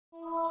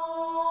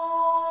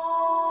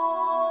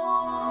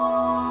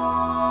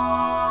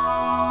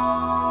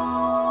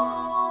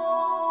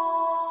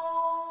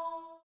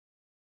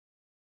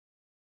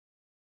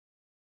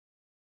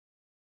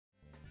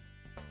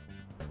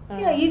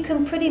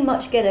can pretty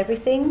much get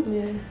everything.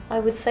 Yeah. I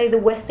would say the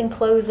Western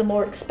clothes are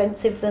more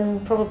expensive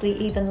than probably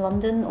even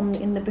London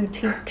in the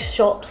boutique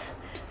shops.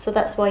 So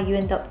that's why you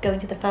end up going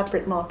to the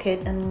fabric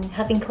market and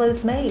having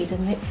clothes made,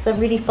 and it's a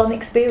really fun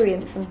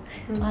experience.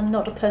 And I'm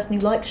not a person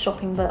who likes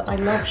shopping, but I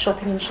love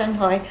shopping in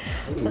Shanghai.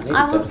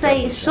 I would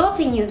say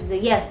shopping is,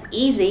 yes,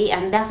 easy,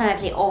 and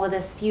definitely over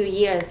this few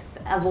years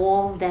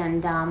evolved,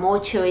 and more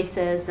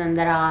choices, and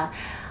there are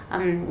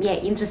yeah,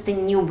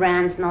 interesting new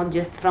brands, not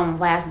just from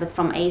West but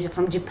from Asia,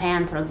 from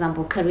Japan, for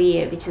example,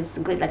 Korea, which is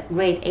great, like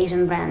great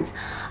Asian brands.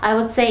 I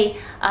would say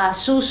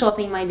shoe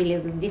shopping might be a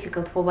little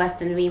difficult for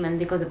Western women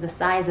because of the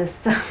sizes.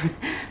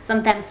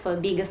 Sometimes for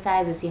bigger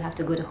sizes you have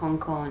to go to Hong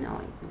Kong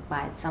or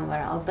buy it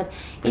somewhere else. But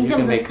in terms of you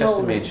can make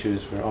custom-made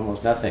shoes for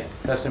almost nothing.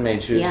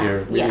 Custom-made shoes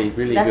here,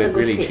 really that's good,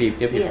 really tip.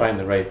 cheap if you Yes. find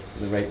the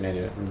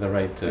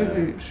right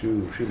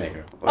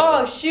shoemaker.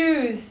 Oh,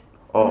 shoes!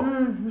 Oh,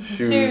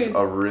 shoes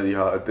are really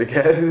hard to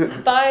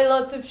get. Buy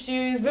lots of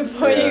shoes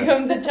before you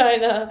come to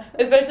China,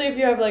 especially if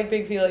you have like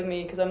big feet like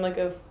me, because I'm like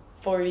a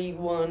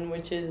 41,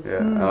 which is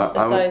a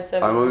size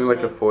 7. I'm only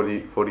like a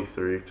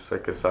 43, just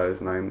like a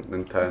size 9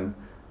 and 10.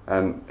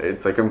 And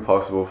it's like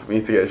impossible for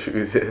me to get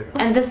shoes here.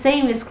 And the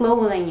same with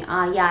clothing.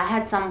 Yeah, I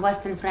had some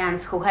Western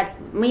friends who had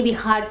maybe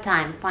hard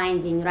time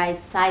finding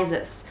right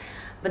sizes,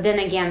 but then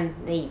again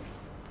they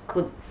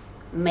could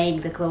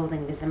make the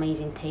clothing with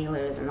amazing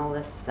tailors and all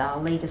this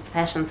latest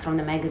fashions from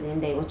the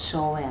magazine they would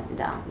show, and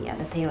yeah,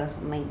 the tailors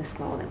would make this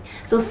clothing.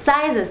 So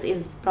sizes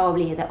is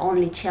probably the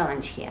only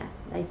challenge here.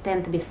 They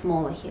tend to be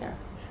smaller here.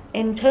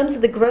 In terms of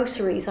the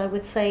groceries, I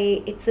would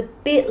say it's a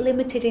bit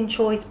limited in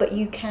choice, but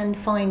you can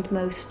find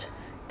most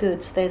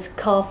goods. There's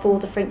Carrefour,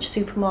 the French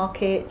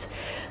supermarket.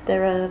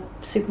 There are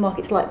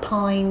supermarkets like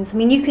Pines. I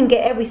mean, you can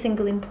get every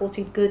single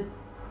imported good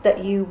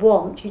that you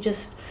want. You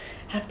just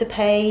have to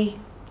pay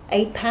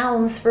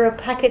 £8 for a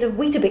packet of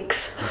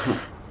Weetabix.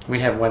 We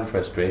have one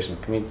frustration.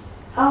 Can we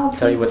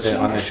tell you what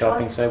on the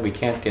shopping side? We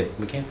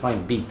can't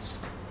find beets.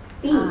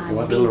 We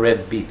want little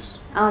red beets.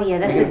 Oh yeah,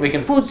 that's we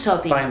can food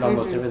shopping. Find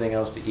almost everything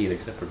else to eat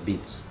except for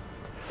beets.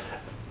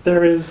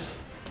 There is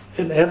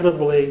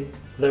inevitably,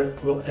 there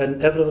will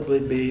inevitably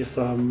be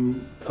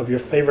some of your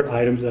favorite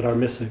items that are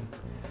missing,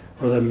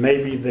 or that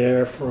may be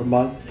there for a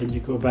month and you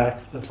go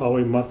back the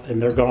following month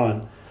and they're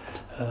gone,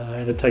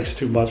 and it takes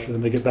 2 months for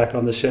them to get back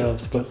on the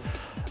shelves. But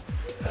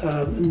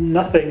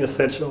nothing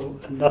essential,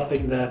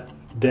 nothing that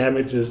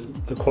damages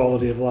the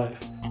quality of life.